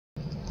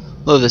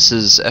Hello, this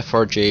is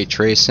FRJ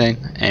Tracing,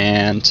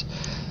 and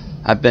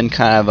I've been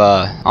kind of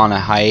on a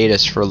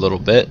hiatus for a little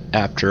bit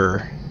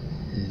after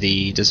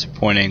the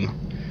disappointing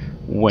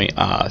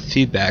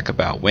feedback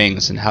about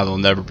wings and how they'll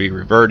never be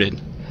reverted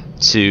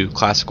to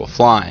classical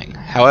flying.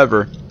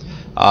 However,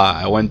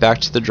 I went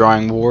back to the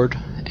drawing board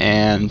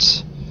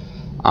and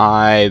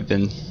I've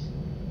been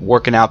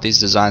working out these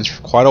designs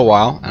for quite a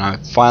while, and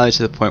I'm finally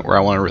to the point where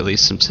I want to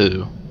release them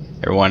to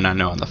everyone I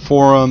know on the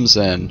forums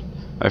and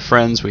my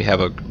friends. We have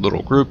a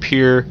little group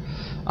here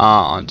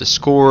on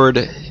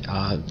Discord.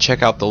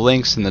 Check out the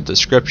links in the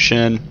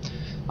description.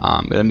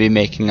 I'm going to be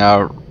making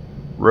a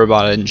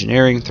robot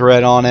engineering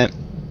thread on it,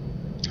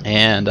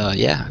 and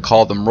yeah,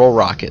 call them roll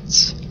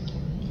rockets.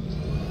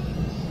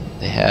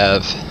 They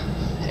have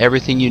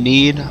everything you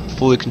need: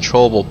 fully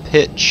controllable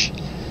pitch,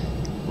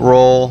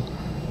 roll,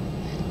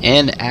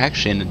 and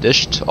actually in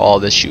addition to all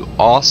this you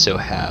also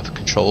have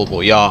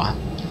controllable yaw.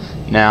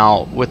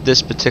 Now with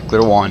this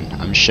particular one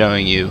I'm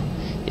showing you,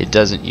 it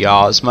doesn't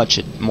yaw as much,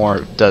 it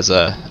more does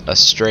a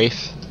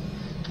strafe,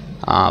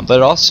 but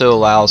it also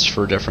allows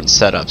for different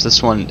setups.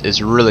 This one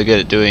is really good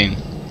at doing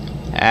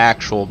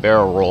actual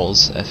barrel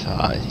rolls. If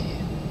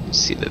you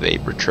see the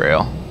vapor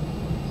trail,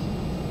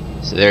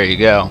 so there you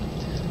go.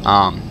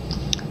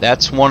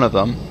 That's one of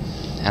them,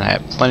 and I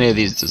have plenty of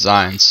these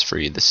designs for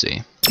you to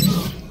see.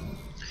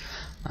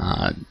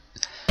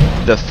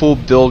 The full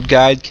build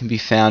guide can be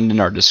found in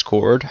our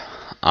Discord,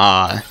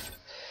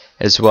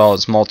 as well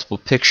as multiple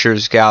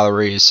pictures,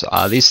 galleries.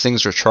 These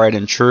things are tried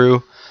and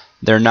true.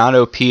 They're not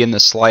OP in the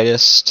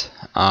slightest.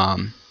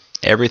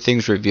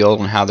 Everything's revealed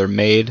on how they're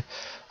made.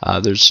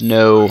 There's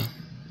no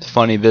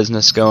funny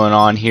business going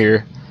on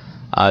here.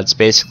 It's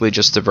basically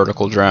just a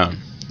vertical drone,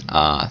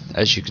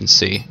 as you can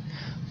see.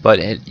 But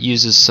it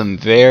uses some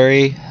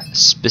very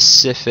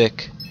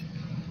specific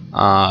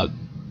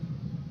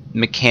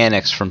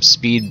mechanics from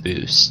speed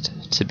boost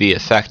to be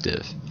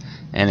effective,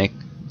 and it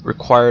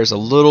requires a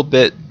little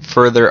bit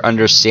further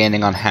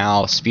understanding on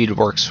how speed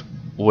works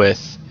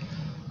with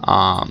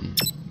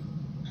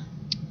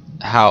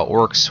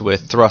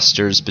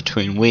thrusters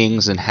between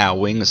wings, and how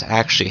wings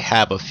actually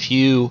have a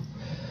few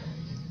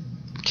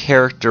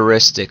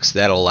characteristics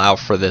that allow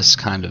for this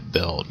kind of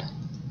build.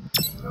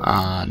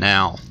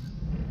 Now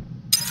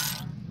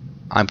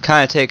I'm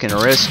kind of taking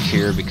a risk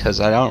here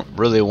because I don't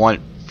really want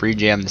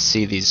FreeJam to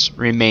see these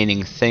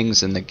remaining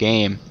things in the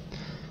game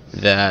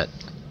that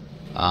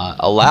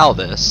allow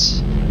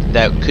this,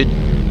 that could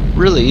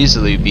really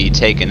easily be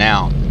taken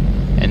out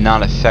and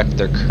not affect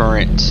their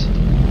current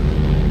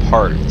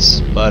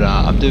parts. But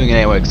I'm doing it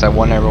anyway because I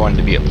want everyone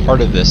to be a part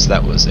of this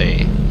that was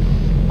a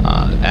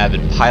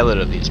avid pilot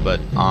of these.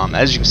 But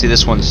as you can see,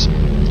 this one's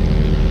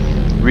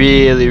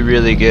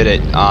really good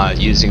at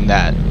using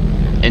that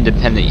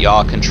independent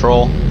yaw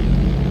control,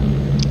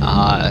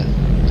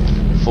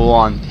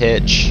 full-on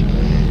pitch.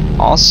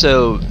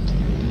 Also,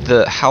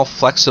 how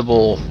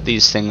flexible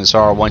these things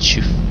are once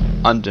you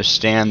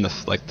understand the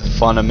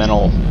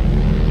fundamental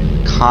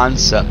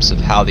concepts of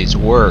how these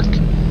work.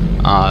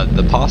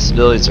 The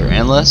possibilities are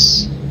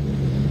endless.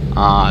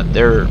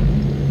 They're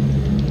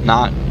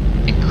not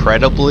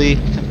incredibly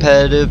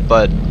competitive,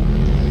 but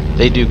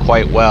they do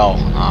quite well,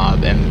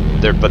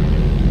 but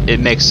it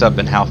makes up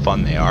in how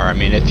fun they are. I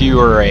mean, if you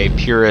are a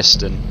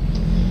purist and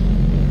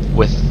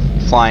with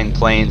flying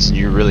planes and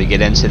you really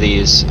get into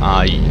these,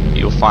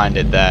 you'll find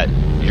it that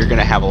you're going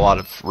to have a lot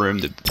of room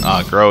to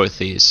grow with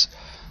these.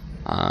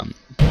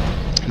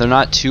 They're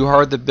not too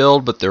hard to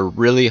build, but they're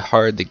really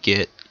hard to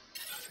get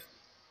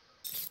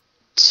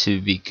to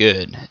be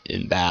good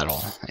in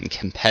battle and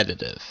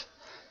competitive,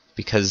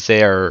 because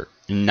they are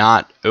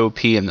not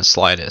OP in the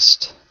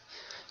slightest.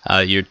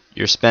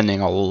 You're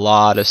spending a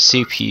lot of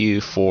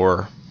CPU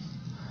for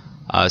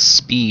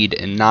speed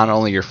in not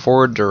only your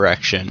forward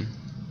direction,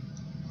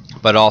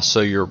 but also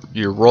your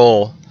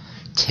roll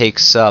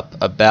takes up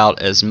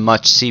about as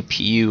much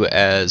CPU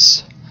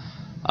as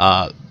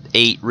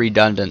 8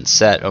 redundant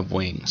set of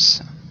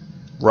wings,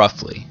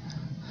 roughly,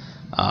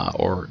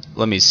 or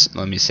let me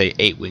say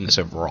 8 wings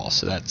overall.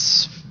 So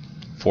that's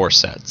 4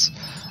 sets,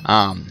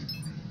 and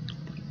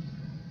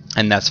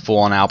that's full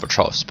on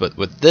albatross. But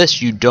with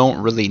this, you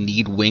don't really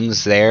need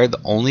wings there.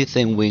 The only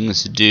thing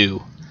wings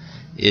do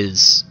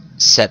is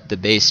set the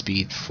base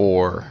speed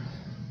for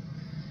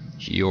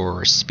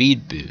your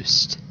speed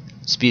boost.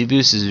 Speed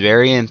boost is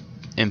very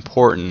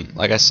important.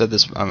 Like I said,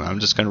 this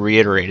I'm just going to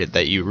reiterate it,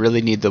 that you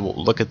really need to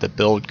look at the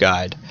build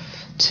guide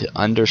to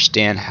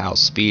understand how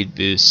speed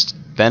boost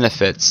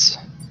benefits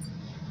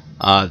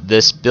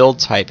this build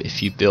type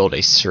if you build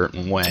a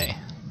certain way,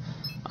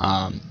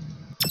 and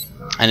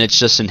it's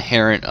just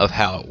inherent of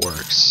how it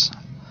works.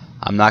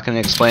 I'm not going to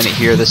explain it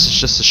here. This is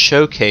just a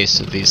showcase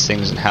of these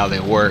things and how they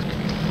work.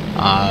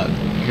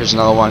 Here's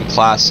another one,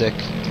 classic.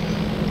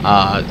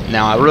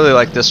 Now I really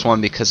like this one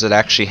because it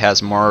actually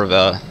has more of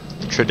a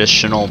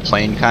traditional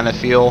plane kind of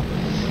feel.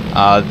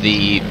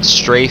 The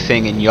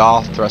strafing and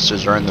yaw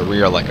thrusters are in the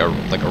rear like a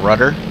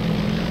rudder,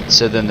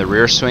 so then the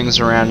rear swings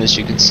around, as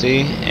you can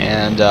see,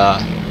 and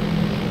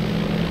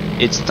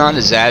it's not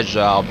as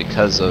agile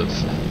because of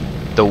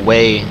the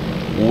way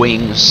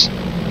wings,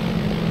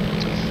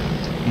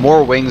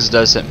 more wings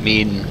doesn't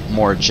mean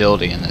more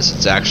agility in this.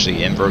 It's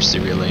actually inversely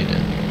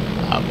related.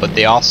 But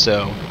they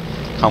also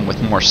come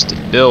with more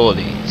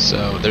stability.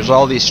 So there's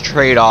all these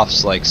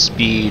trade-offs like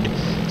speed,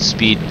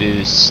 speed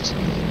boost,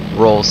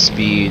 roll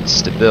speed,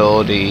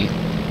 stability,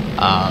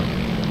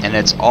 and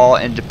it's all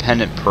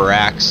independent per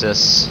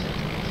axis.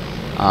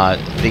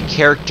 The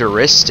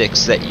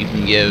characteristics that you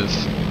can give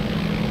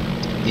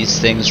these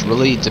things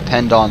really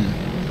depend on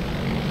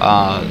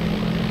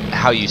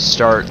how you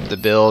start the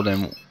build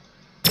and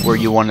where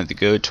you want it to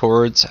go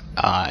towards.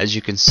 As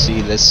you can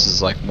see, this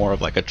is like more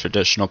of like a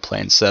traditional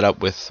plane setup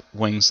with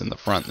wings in the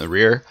front and the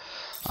rear.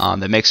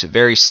 That makes it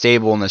very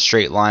stable in the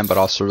straight line, but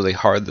also really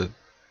hard to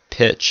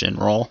pitch and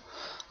roll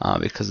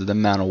because of the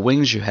amount of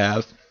wings you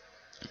have.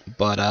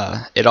 But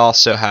it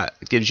also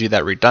gives you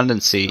that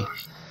redundancy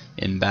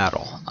in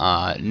battle.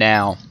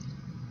 Now,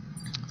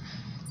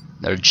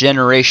 the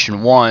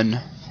Generation 1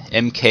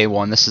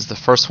 MK1, this is the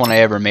first one I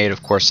ever made.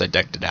 Of course, I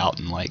decked it out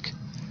in like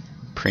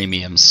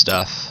premium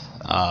stuff.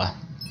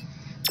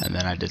 And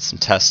then I did some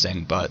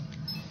testing, but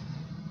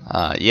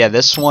yeah,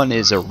 this one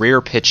is a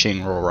rear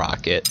pitching roll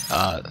rocket.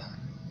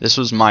 This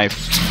was my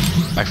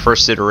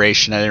first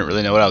iteration. I didn't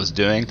really know what I was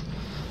doing,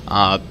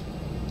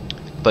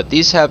 but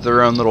these have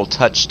their own little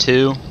touch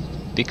too.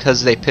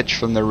 Because they pitch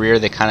from the rear,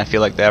 they kind of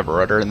feel like they have a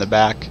rudder in the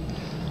back,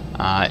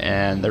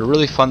 and they're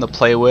really fun to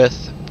play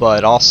with,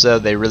 but also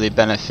they really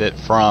benefit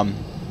from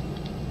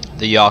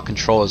the yaw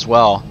control as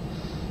well.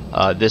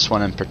 This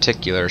one in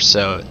particular,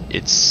 so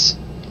it's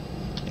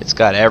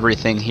got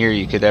everything here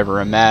you could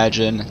ever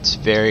imagine. It's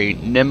very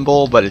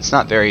nimble, but it's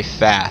not very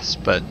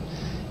fast. But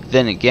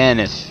then again,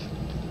 if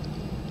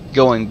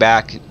going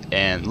back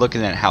and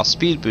looking at how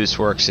speed boost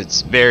works,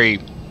 it's very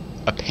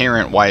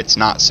apparent why it's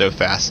not so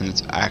fast, and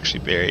it's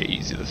actually very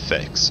easy to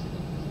fix.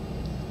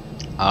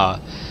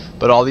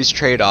 But all these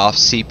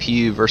trade-offs,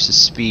 CPU versus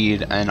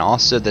speed, and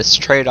also this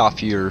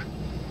trade-off you're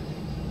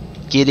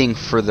getting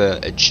for the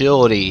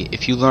agility,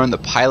 if you learn to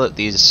pilot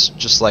these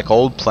just like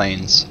old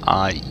planes,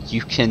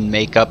 you can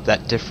make up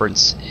that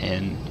difference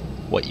in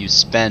what you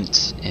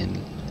spent in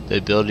the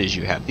abilities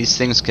you have. These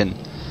things can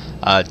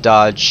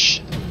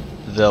dodge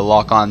the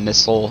lock-on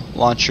missile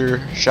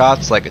launcher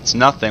shots like it's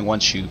nothing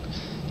once you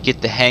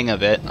get the hang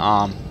of it.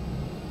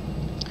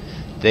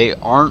 They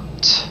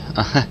aren't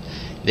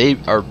they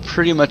are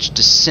pretty much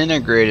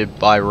disintegrated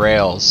by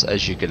rails,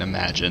 as you can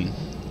imagine,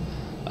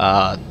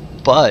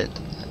 but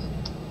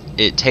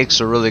it takes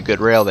a really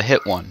good rail to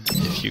hit one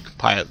if you can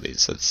pilot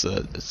these. That's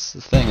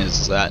the thing,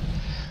 is that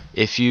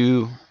if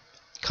you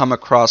come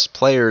across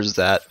players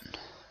that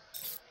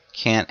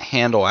can't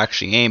handle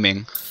actually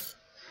aiming,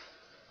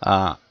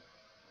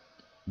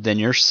 then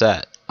you're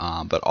set.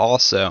 But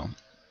also,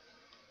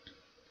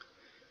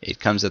 it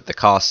comes at the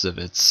cost of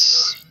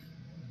its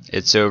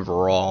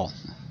overall,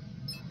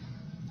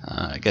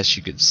 I guess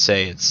you could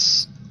say,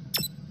 it's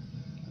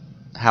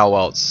how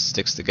well it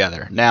sticks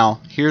together. Now,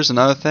 here's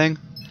another thing.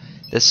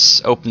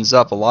 This opens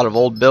up a lot of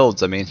old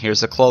builds. I mean,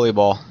 here's a Clolly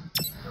ball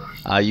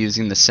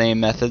using the same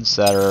methods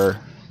that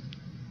are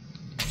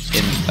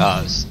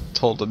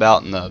told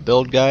about in the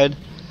build guide.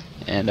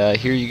 And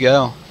here you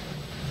go.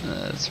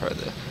 It's hard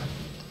to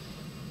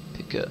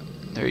pick up.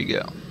 There you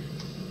go.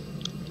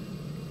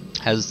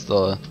 Has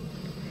the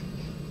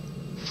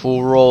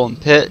full roll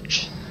and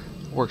pitch.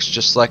 Works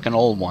just like an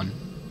old one.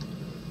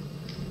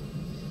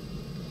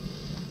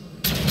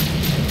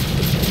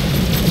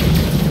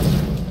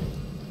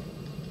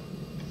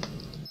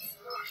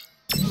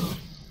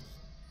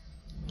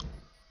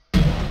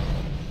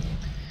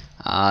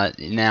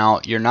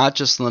 Now, you're not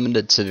just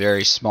limited to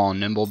very small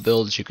nimble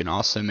builds, you can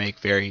also make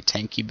very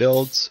tanky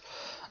builds.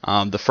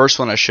 The first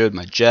one I showed,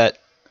 my jet,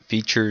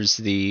 features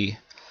the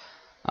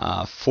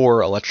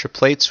 4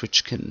 electroplates,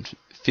 which can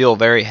feel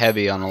very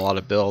heavy on a lot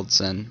of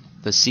builds, and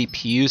the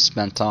CPU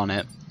spent on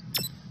it,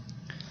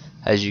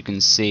 as you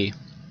can see,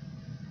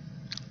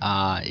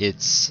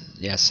 it's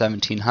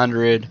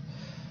 1700,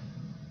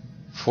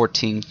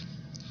 14k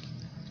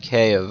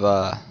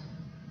of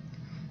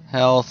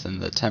health,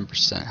 and the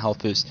 10% health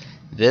boost.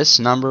 This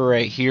number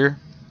right here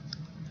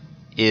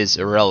is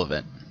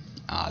irrelevant.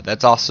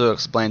 That's also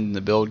explained in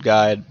the build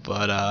guide,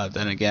 but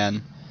then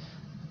again,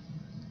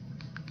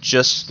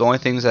 just the only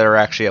things that are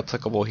actually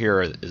applicable here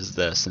is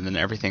this, and then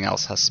everything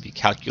else has to be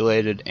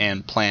calculated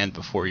and planned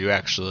before you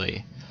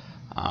actually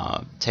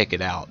take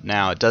it out.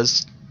 Now, it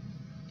does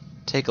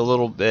take a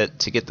little bit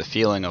to get the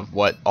feeling of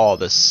what all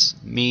this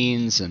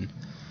means and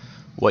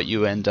what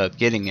you end up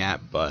getting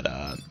at, but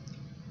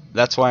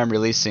that's why I'm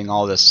releasing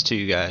all this to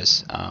you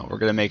guys. We're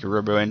going to make a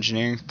robo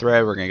engineering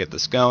thread. We're going to get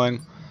this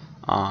going.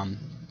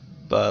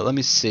 But let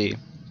me see.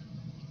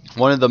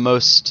 One of the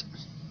most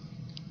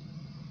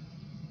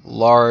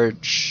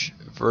large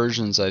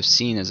versions I've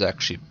seen is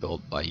actually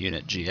built by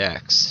Unit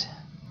GX.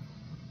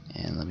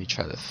 And let me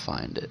try to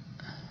find it.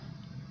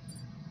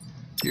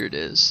 Here it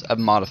is. I've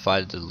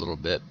modified it a little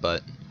bit,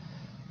 but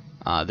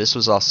this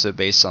was also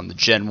based on the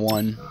Gen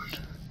 1.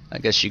 I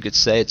guess you could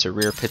say it's a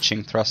rear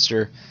pitching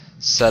thruster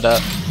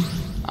setup.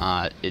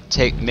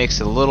 It makes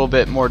it a little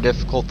bit more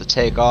difficult to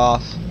take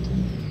off.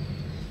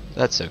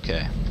 That's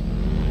okay.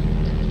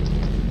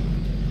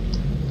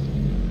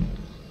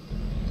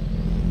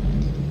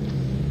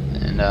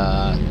 And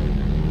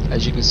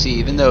as you can see,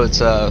 even though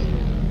it's a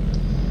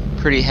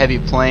pretty heavy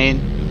plane,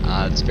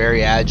 it's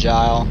very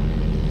agile.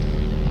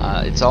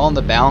 It's all in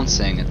the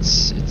balancing.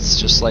 It's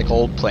just like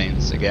old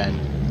planes again.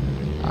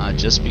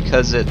 Just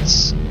because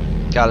it's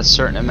got a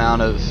certain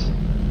amount of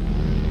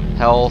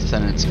health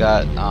and it's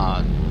got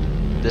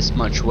this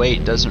much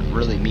weight doesn't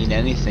really mean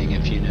anything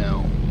if you know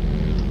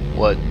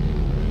what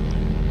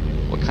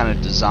kind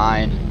of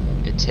design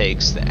it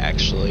takes to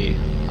actually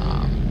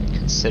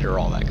consider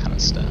all that kind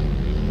of stuff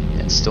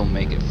and still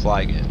make it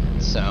fly good.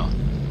 So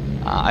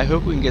I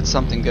hope we can get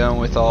something going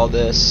with all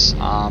this.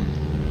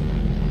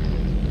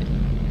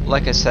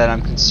 Like I said,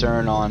 I'm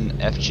concerned on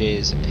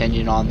FJ's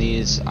opinion on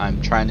these.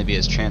 I'm trying to be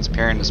as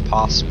transparent as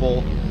possible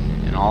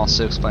and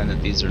also explain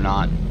that these are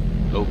not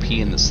OP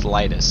in the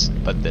slightest,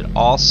 but that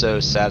also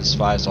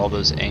satisfies all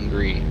those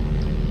angry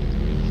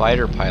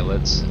fighter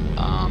pilots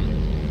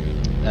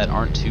that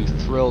aren't too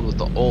thrilled with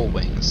the old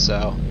wings.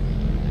 So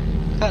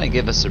kind of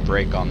give us a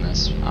break on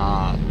this.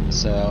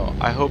 So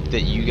I hope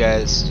that you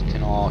guys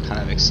can all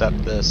kind of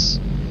accept this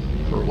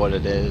for what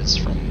it is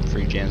from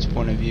FreeJam's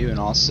point of view, and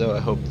also I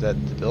hope that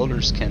the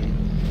builders can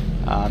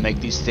make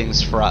these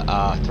things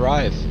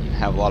thrive and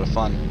have a lot of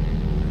fun.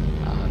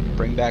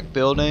 Bring back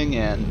building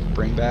and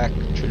bring back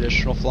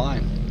traditional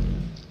flying.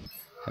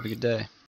 Have a good day.